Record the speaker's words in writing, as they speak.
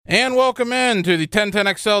And welcome in to the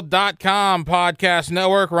 1010XL.com podcast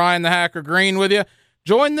network. Ryan the Hacker Green with you.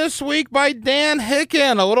 Joined this week by Dan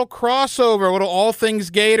Hicken. A little crossover, a little all things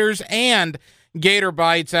Gators and Gator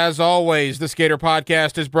Bites. As always, this Gator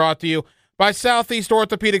podcast is brought to you by Southeast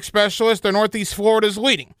Orthopedic Specialists. They're Northeast Florida's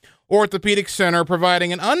leading orthopedic center,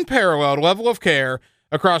 providing an unparalleled level of care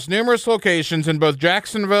across numerous locations in both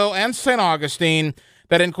Jacksonville and St. Augustine.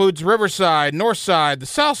 That includes Riverside, Northside, the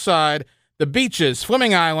South Side, the Beaches,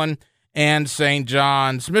 Fleming Island, and St.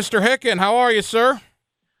 John's. Mr. Hicken, how are you, sir?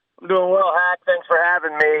 I'm doing well, Hack. Thanks for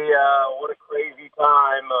having me. What a crazy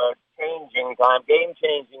time,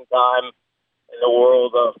 game-changing time in the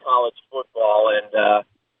world of college football. And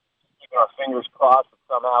keeping our fingers crossed that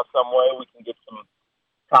somehow, some way, we can get some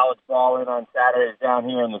college ball in on Saturdays down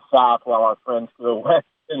here in the South, while our friends to the West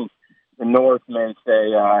and the North may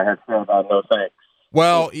say, have said no thanks.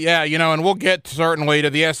 Well, yeah, and we'll get certainly to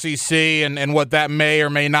the SEC and what that may or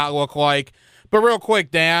may not look like. But real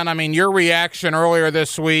quick, Dan, your reaction earlier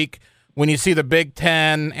this week when you see the Big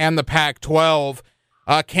Ten and the Pac-12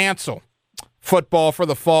 cancel football for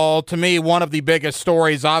the fall. To me, one of the biggest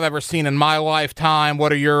stories I've ever seen in my lifetime.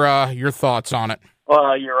 What are your thoughts on it?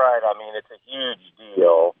 Well, you're right. It's a huge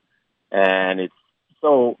deal, and it's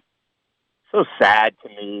so sad to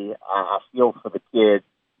me. I feel for the kids,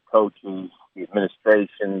 coaches, the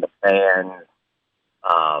administration, the fans.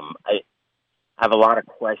 I have a lot of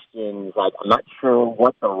questions. I'm not sure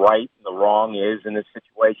what the right and the wrong is in this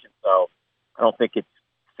situation, so I don't think it's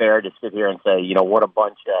fair to sit here and say, what a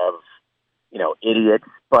bunch of, idiots.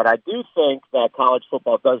 But I do think that college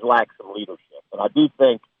football does lack some leadership. And I do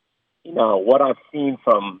think, what I've seen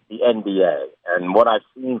from the NBA and what I've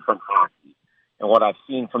seen from hockey and what I've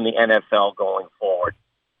seen from the NFL going forward,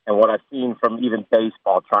 and what I've seen from even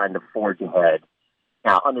baseball trying to forge ahead.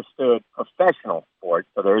 Now, understood professional sports,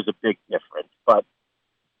 so there is a big difference. But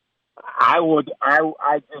I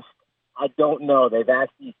don't know. They've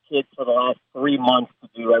asked these kids for the last 3 months to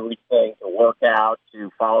do everything, to work out, to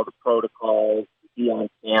follow the protocols, to be on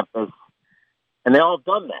campus, and they all have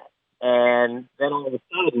done that. And then all of a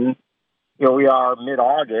sudden, here we are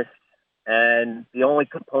mid-August, and the only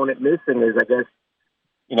component missing is, I guess,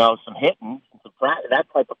 some hitting, that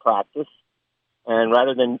type of practice. And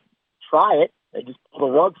rather than try it, they just pull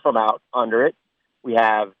the rug from out under it. We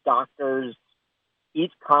have doctors.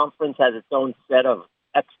 Each conference has its own set of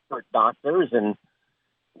expert doctors, and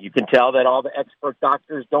you can tell that all the expert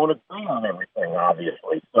doctors don't agree on everything,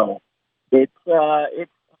 obviously. So it's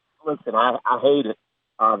listen, I hate it,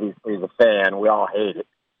 obviously, as a fan. We all hate it.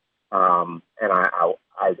 And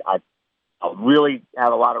I really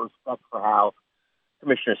have a lot of respect for how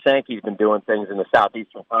Commissioner Sankey's been doing things in the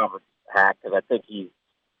Southeastern Conference, Hack, because I think he's,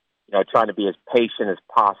 trying to be as patient as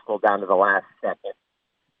possible down to the last second.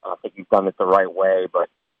 I think he's done it the right way, but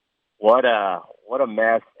what a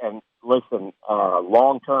mess. And listen,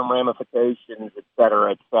 long-term ramifications, et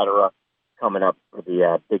cetera, coming up for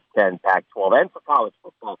the Big Ten, Pac-12, and for college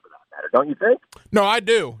football, for that matter. Don't you think? No, I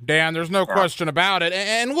do, Dan. There's no question about it.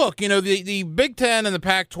 And look, the Big Ten and the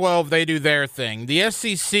Pac-12, they do their thing. The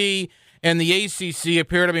SEC and the ACC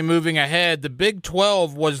appear to be moving ahead. The Big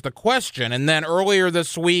 12 was the question. And then earlier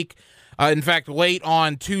this week, in fact, late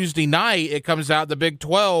on Tuesday night, it comes out the Big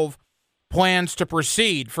 12 plans to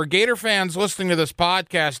proceed. For Gator fans listening to this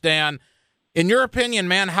podcast, Dan, in your opinion,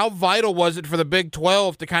 man, how vital was it for the Big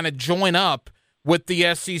 12 to kind of join up with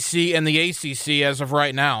the SEC and the ACC as of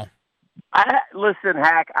right now? Listen,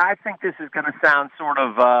 Hack, I think this is going to sound sort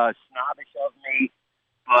of snobbish of me,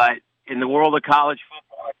 but in the world of college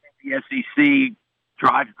football, I think the SEC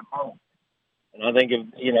drives the boat. And I think,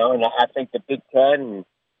 and I think the Big Ten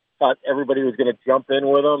thought everybody was going to jump in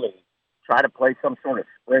with them and try to play some sort of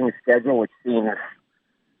spring schedule, which seems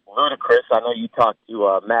ludicrous. I know you talked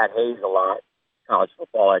to Matt Hayes a lot, college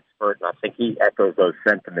football expert, and I think he echoes those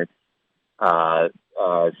sentiments.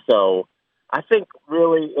 So I think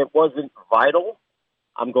really it wasn't vital.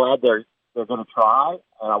 I'm glad they're going to try,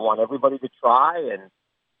 and I want everybody to try and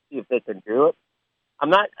see if they can do it.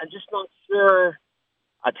 I'm just not sure.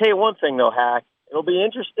 I'll tell you one thing, though, Hack. It'll be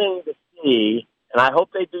interesting to see, and I hope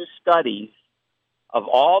they do studies of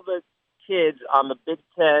all the kids on the Big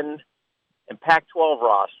Ten and Pac-12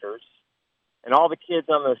 rosters and all the kids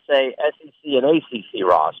on the, say, SEC and ACC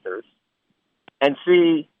rosters and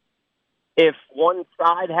see if one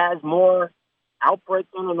side has more outbreak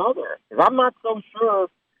than another. Because I'm not so sure,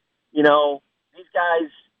 these guys,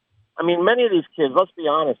 many of these kids, let's be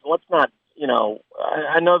honest,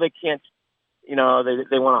 I know they can't, they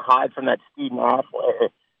want to hide from that student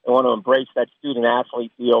athlete. They want to embrace that student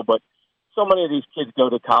athlete deal, but so many of these kids go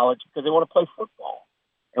to college because they want to play football.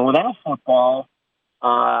 And without football,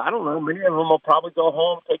 I don't know. Many of them will probably go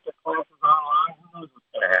home, take their classes online. Who knows what's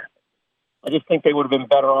going to happen? I just think they would have been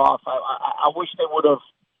better off. I wish they would have,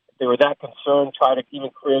 if they were that concerned, try to even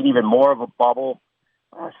create even more of a bubble,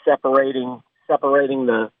 separating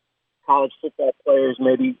the college football players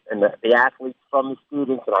maybe and the athletes from the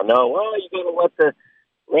students. And I know, well, you got to let the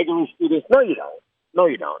regular students. No, you don't. No,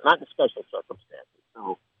 you don't. Not in special circumstances.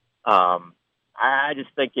 So I just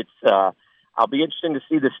think it's. I'll be interested to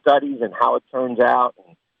see the studies and how it turns out.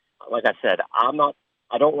 And like I said, I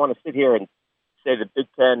don't want to sit here and say the Big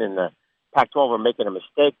Ten and the Pac-12 are making a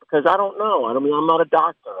mistake because I don't know. I mean, I'm not a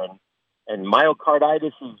doctor, and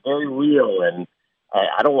myocarditis is very real, and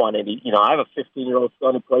I don't want any. I have a 15-year-old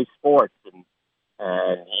son who plays sports, and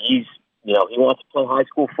he's he wants to play high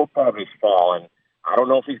school football this fall, and I don't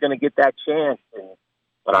know if he's going to get that chance.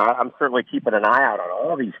 But I'm certainly keeping an eye out on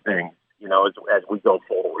all these things, as we go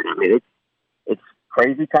forward. I mean, it's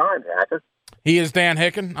crazy times, Hacker. He is Dan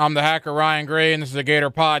Hicken. I'm the Hacker Ryan Gray, and this is a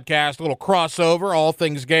Gator podcast, a little crossover, all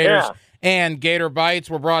things Gators and Gator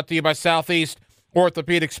Bites. We're brought to you by Southeast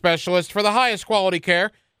Orthopedic Specialists. For the highest quality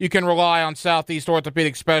care, you can rely on Southeast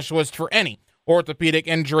Orthopedic Specialists for any orthopedic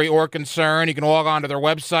injury or concern. You can log on to their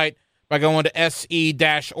website by going to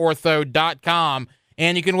se-ortho.com,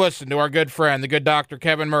 and you can listen to our good friend, the good Dr.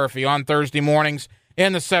 Kevin Murphy, on Thursday mornings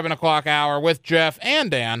in the 7 o'clock hour with Jeff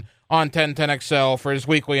and Dan on 1010XL for his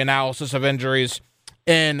weekly analysis of injuries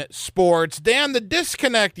in sports. Dan, the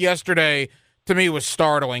disconnect yesterday to me was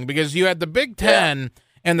startling because you had the Big Ten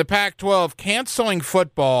and the Pac-12 canceling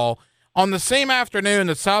football on the same afternoon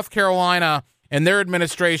that South Carolina and their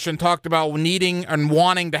administration talked about needing and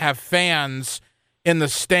wanting to have fans in the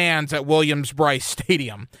stands at Williams-Brice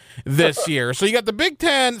Stadium this year. So you got the Big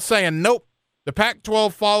Ten saying, nope, the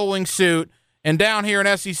Pac-12 following suit, and down here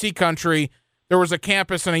in SEC country, there was a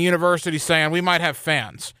campus and a university saying we might have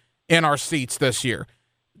fans in our seats this year.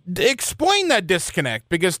 Explain that disconnect,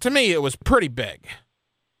 because to me it was pretty big.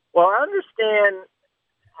 Well, I understand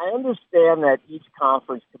that each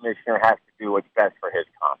conference commissioner has to do what's best for his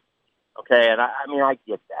conference. Okay, and I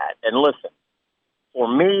get that. And listen, for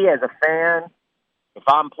me as a fan, if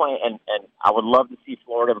I'm playing, and I would love to see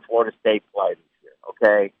Florida and Florida State play this year,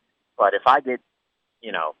 okay? But if I get,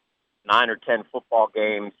 9 or 10 football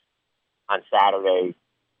games on Saturday,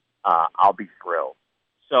 I'll be thrilled.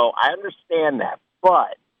 So I understand that.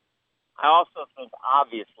 But I also think,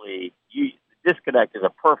 obviously, disconnect is a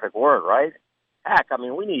perfect word, right? Heck,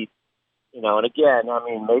 we need, and again,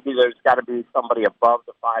 maybe there's got to be somebody above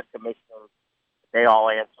the 5 commissioners that they all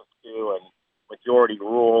answer to, and majority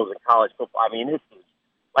rules in college football. This is,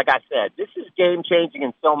 like I said, this is game-changing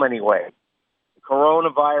in so many ways. The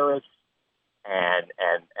coronavirus and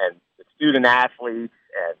the student athletes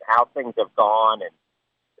and how things have gone, and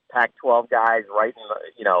the Pac-12 guys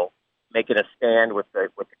making a stand with the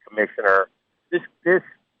commissioner.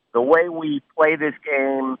 The way we play this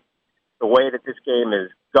game, the way that this game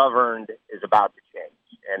is governed is about to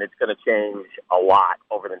change, and it's going to change a lot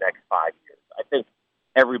over the next 5 years. I think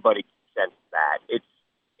everybody can sense that.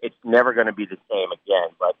 It's never going to be the same again,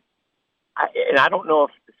 but I don't know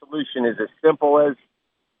if the solution is as simple as,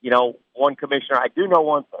 one commissioner. I do know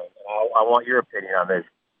one thing, and I want your opinion on this.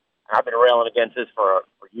 I've been railing against this for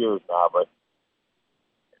years now, but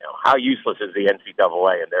how useless is the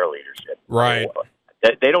NCAA and their leadership? Right.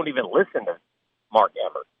 They don't even listen to Mark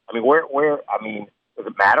Emmert. Does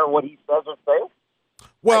it matter what he says or thinks?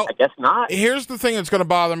 Well, I guess not. Here's the thing that's going to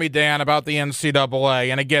bother me, Dan, about the NCAA.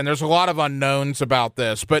 And again, there's a lot of unknowns about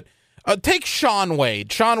this, but take Shaun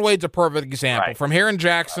Wade. Shaun Wade's a perfect example. Right. From here in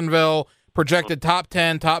Jacksonville, projected top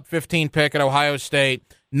 10, top 15 pick at Ohio State,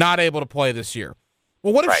 not able to play this year.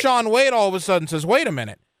 Well, what if Shaun Wade all of a sudden says, wait a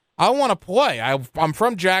minute, I want to play. I'm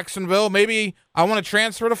from Jacksonville. Maybe I want to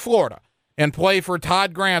transfer to Florida and play for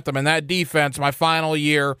Todd Grantham and that defense my final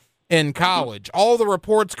year in college. All the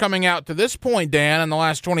reports coming out to this point, Dan, in the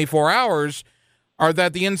last 24 hours are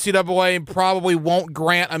that the NCAA probably won't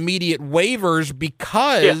grant immediate waivers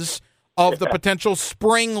because of the potential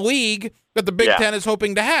spring league that the Big Ten is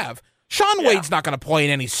hoping to have. Shaun Wade's not going to play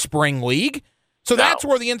in any spring league. So that's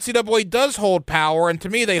where the NCAA does hold power, and to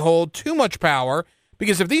me they hold too much power,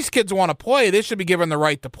 because if these kids want to play, they should be given the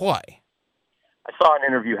right to play. I saw an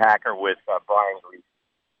interview, Hacker, with Brian Griese,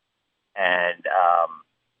 and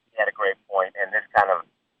he had a great point, and this kind of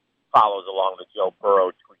follows along the Joe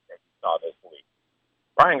Burrow tweet that you saw this week.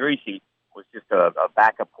 Brian Griese was just a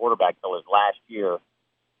backup quarterback till his last year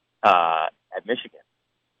at Michigan,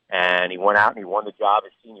 and he went out and he won the job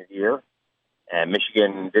his senior year, and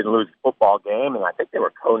Michigan didn't lose the football game, and I think they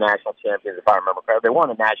were co-national champions, if I remember correctly. They won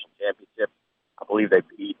a national championship. I believe they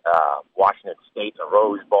beat Washington State in the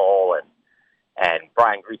Rose Bowl, and And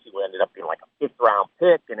Brian Griese ended up being like a 5th-round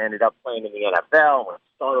pick and ended up playing in the NFL and was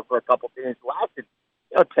started for a couple of teams. Lasted,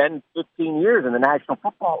 10, 15 years in the National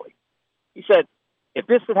Football League. He said, if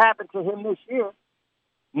this had happened to him this year,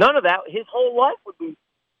 none of that, his whole life would be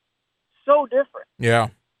so different. Yeah.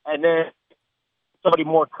 And then somebody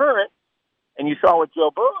more current, and you saw what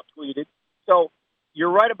Joe Burrow tweeted. So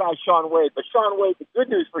you're right about Sean Wade, but Sean Wade, the good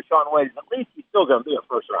news for Sean Wade is at least he's still going to be a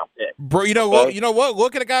first-round pick. Bro, you know what?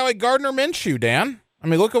 Look at a guy like Gardner Minshew, Dan. I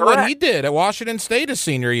mean, look at what he did at Washington State his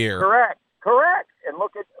senior year. Correct. And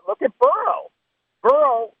look at Burrow.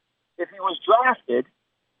 Burrow, if he was drafted,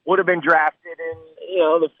 would have been drafted in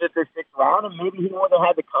the 5th or 6th round, and maybe he wouldn't have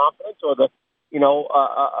had the confidence or the he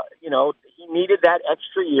needed that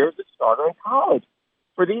extra year as a starter in college.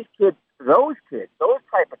 For these kids, those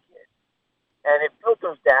type of kids, and it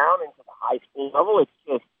filters down into the high school level. It's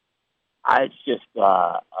just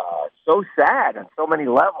so sad on so many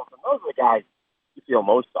levels, and those are the guys you feel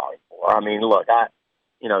most sorry for. I mean, look,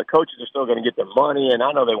 the coaches are still going to get their money, and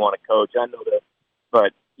I know they want to coach. I know that,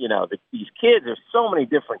 but these kids, there's so many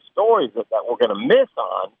different stories that we're going to miss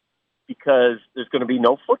on because there's going to be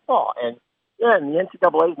no football. And and the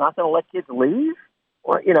NCAA is not going to let kids leave.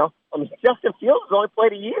 Or Justin Fields has only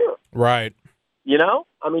played a year. Right. He's going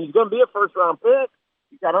to be a first-round pick.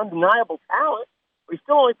 He's got undeniable talent, but he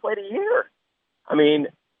still only played a year. I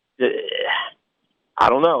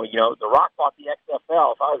don't know. The Rock bought the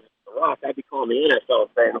XFL. If I was The Rock, I'd be calling the NFL and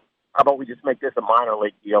saying, how about we just make this a minor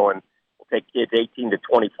league deal and we'll take kids 18 to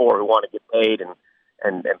 24 who want to get paid and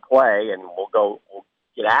play, and we'll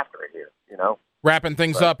get after it here, Wrapping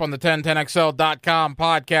things up on the 1010XL.com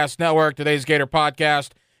podcast network. Today's Gator podcast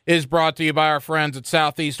is brought to you by our friends at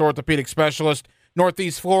Southeast Orthopedic Specialist,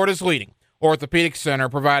 Northeast Florida's leading orthopedic center,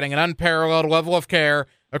 providing an unparalleled level of care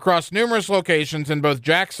across numerous locations in both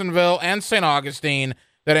Jacksonville and St. Augustine.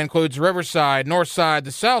 That includes Riverside, Northside,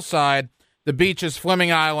 the Southside, the beaches,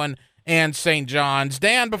 Fleming Island, and St. John's.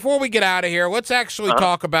 Dan, before we get out of here, let's actually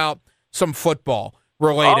talk about some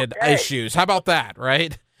football-related issues. How about that,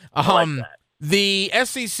 right? The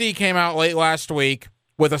SEC came out late last week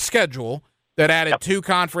with a schedule that added 2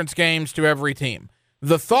 conference games to every team.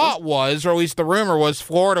 The thought was, or at least the rumor was,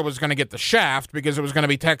 Florida was going to get the shaft because it was going to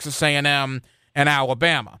be Texas A&M and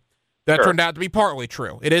Alabama. That turned out to be partly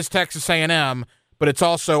true. It is Texas A&M, but it's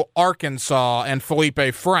also Arkansas and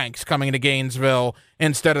Felipe Franks coming to Gainesville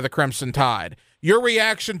instead of the Crimson Tide. Your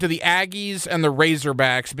reaction to the Aggies and the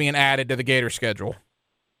Razorbacks being added to the Gator schedule?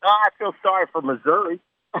 I feel sorry for Missouri.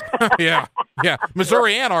 yeah.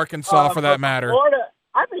 Missouri and Arkansas, for that matter. Florida,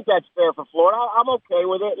 I think that's fair for Florida. I'm okay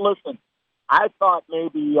with it. Listen, I thought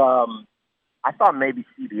maybe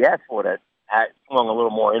CBS would have swung a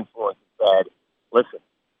little more influence and said, "Listen,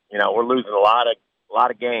 we're losing a lot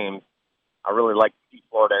of games. I really like to see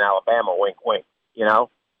Florida and Alabama. Wink, wink.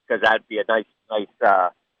 Because that'd be a nice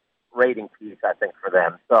rating piece, I think, for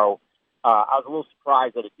them." So I was a little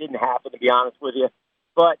surprised that it didn't happen, to be honest with you.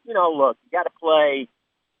 But look, you got to play.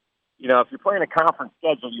 If you're playing a conference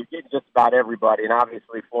schedule, you're getting just about everybody, and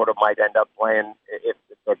obviously Florida might end up playing, if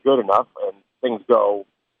they're good enough and things go,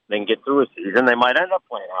 they can get through a season, they might end up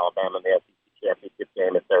playing Alabama in the SEC championship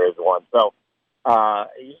game if there is one. So,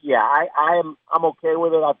 I'm okay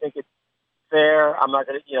with it. I think it's fair. I'm not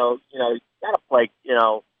going to, you got to play,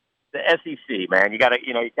 the SEC, man. You got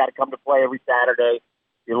to come to play every Saturday.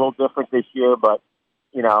 Be a little different this year, but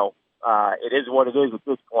it is what it is at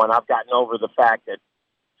this point. I've gotten over the fact that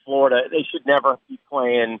Florida, they should never be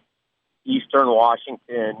playing Eastern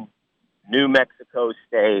Washington, New Mexico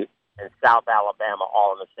State, and South Alabama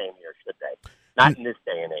all in the same year, should they? Not in this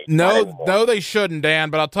day and age. No, they shouldn't, Dan,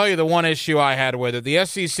 but I'll tell you the one issue I had with it. The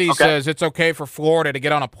SEC says it's okay for Florida to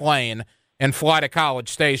get on a plane and fly to College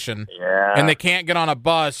Station, and they can't get on a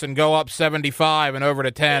bus and go up 75 and over to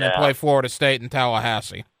 10 and play Florida State in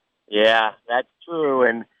Tallahassee. Yeah, that's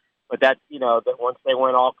true, but that's, that once they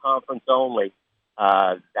went all conference only,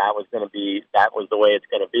 that was the way it's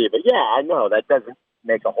going to be. But yeah, I know that doesn't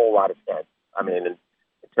make a whole lot of sense. In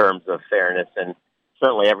terms of fairness, and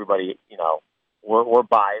certainly everybody, we're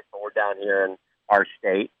biased, but we're down here in our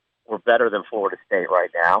state. We're better than Florida State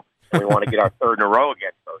right now, and we want to get our 3rd in a row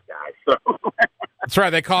against those guys. So that's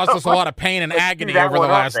right. They caused us a lot of pain and agony over the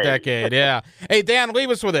last decade. Yeah. Hey, Dan,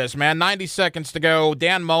 leave us with this, man. 90 seconds to go.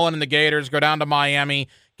 Dan Mullen and the Gators go down to Miami,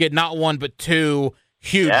 get not 1 but 2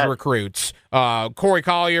 huge recruits. Corey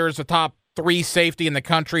Collier is the top 3 safety in the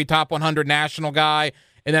country, top 100 national guy,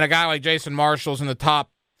 and then a guy like Jason Marshall's in the top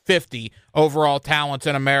 50 overall talents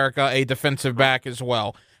in America, a defensive back as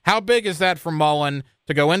well. How big is that for Mullen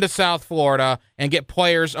to go into South Florida and get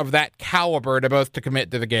players of that caliber to commit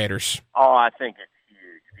to the Gators? Oh, I think it's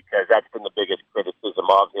huge because that's been the biggest criticism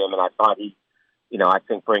of him. And I thought I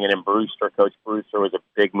think bringing in Coach Brewster was a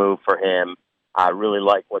big move for him. I really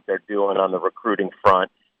like what they're doing on the recruiting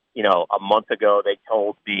front. A month ago, they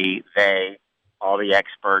told me, all the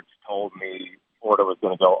experts told me Florida was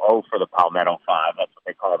going to go 0 for the Palmetto Five. That's what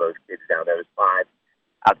they call those kids down there. There's 5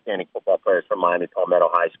 outstanding football players from Miami Palmetto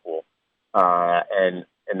High School. And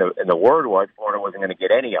the word was Florida wasn't going to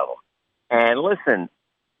get any of them. And listen,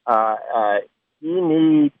 he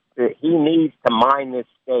needs to mine this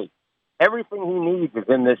state. Everything he needs is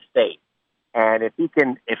in this state. And if he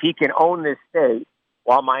can own this state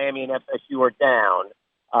while Miami and FSU are down,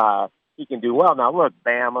 he can do well. Now look,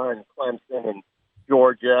 Bama and Clemson and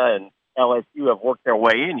Georgia and LSU have worked their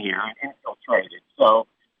way in here and infiltrated. So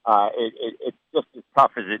it's just as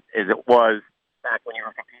tough as it was back when you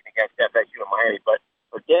were competing against FSU and Miami. But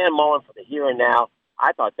for Dan Mullen, for the here and now,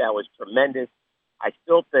 I thought that was tremendous. I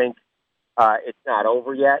still think it's not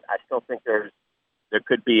over yet. I still think there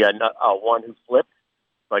could be a one who flips,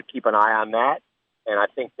 but keep an eye on that. And I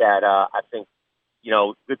think that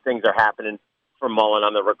good things are happening for Mullen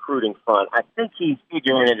on the recruiting front. I think he's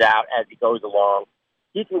figuring it out as he goes along.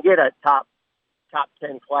 He can get a top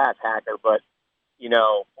 10 class, Hacker, but the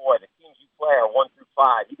teams you play are 1 through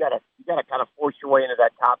 5. You gotta kind of force your way into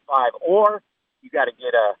that top 5, or you gotta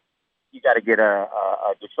get a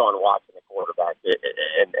Deshaun Watson, a quarterback,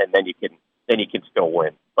 and then you can still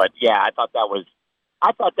win. But yeah, I thought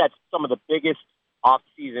that's some of the biggest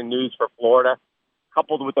off-season news for Florida,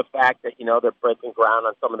 coupled with the fact that they're breaking ground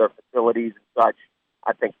on some of their facilities and such.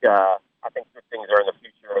 I think good things are in the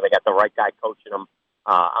future. They got the right guy coaching them.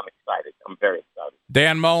 I'm excited. I'm very excited.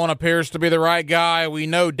 Dan Mullen appears to be the right guy. We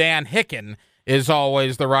know Dan Hicken is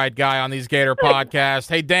always the right guy on these Gator podcasts.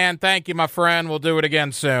 Hey, Dan, thank you, my friend. We'll do it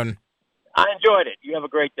again soon. I enjoyed it. You have a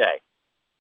great day.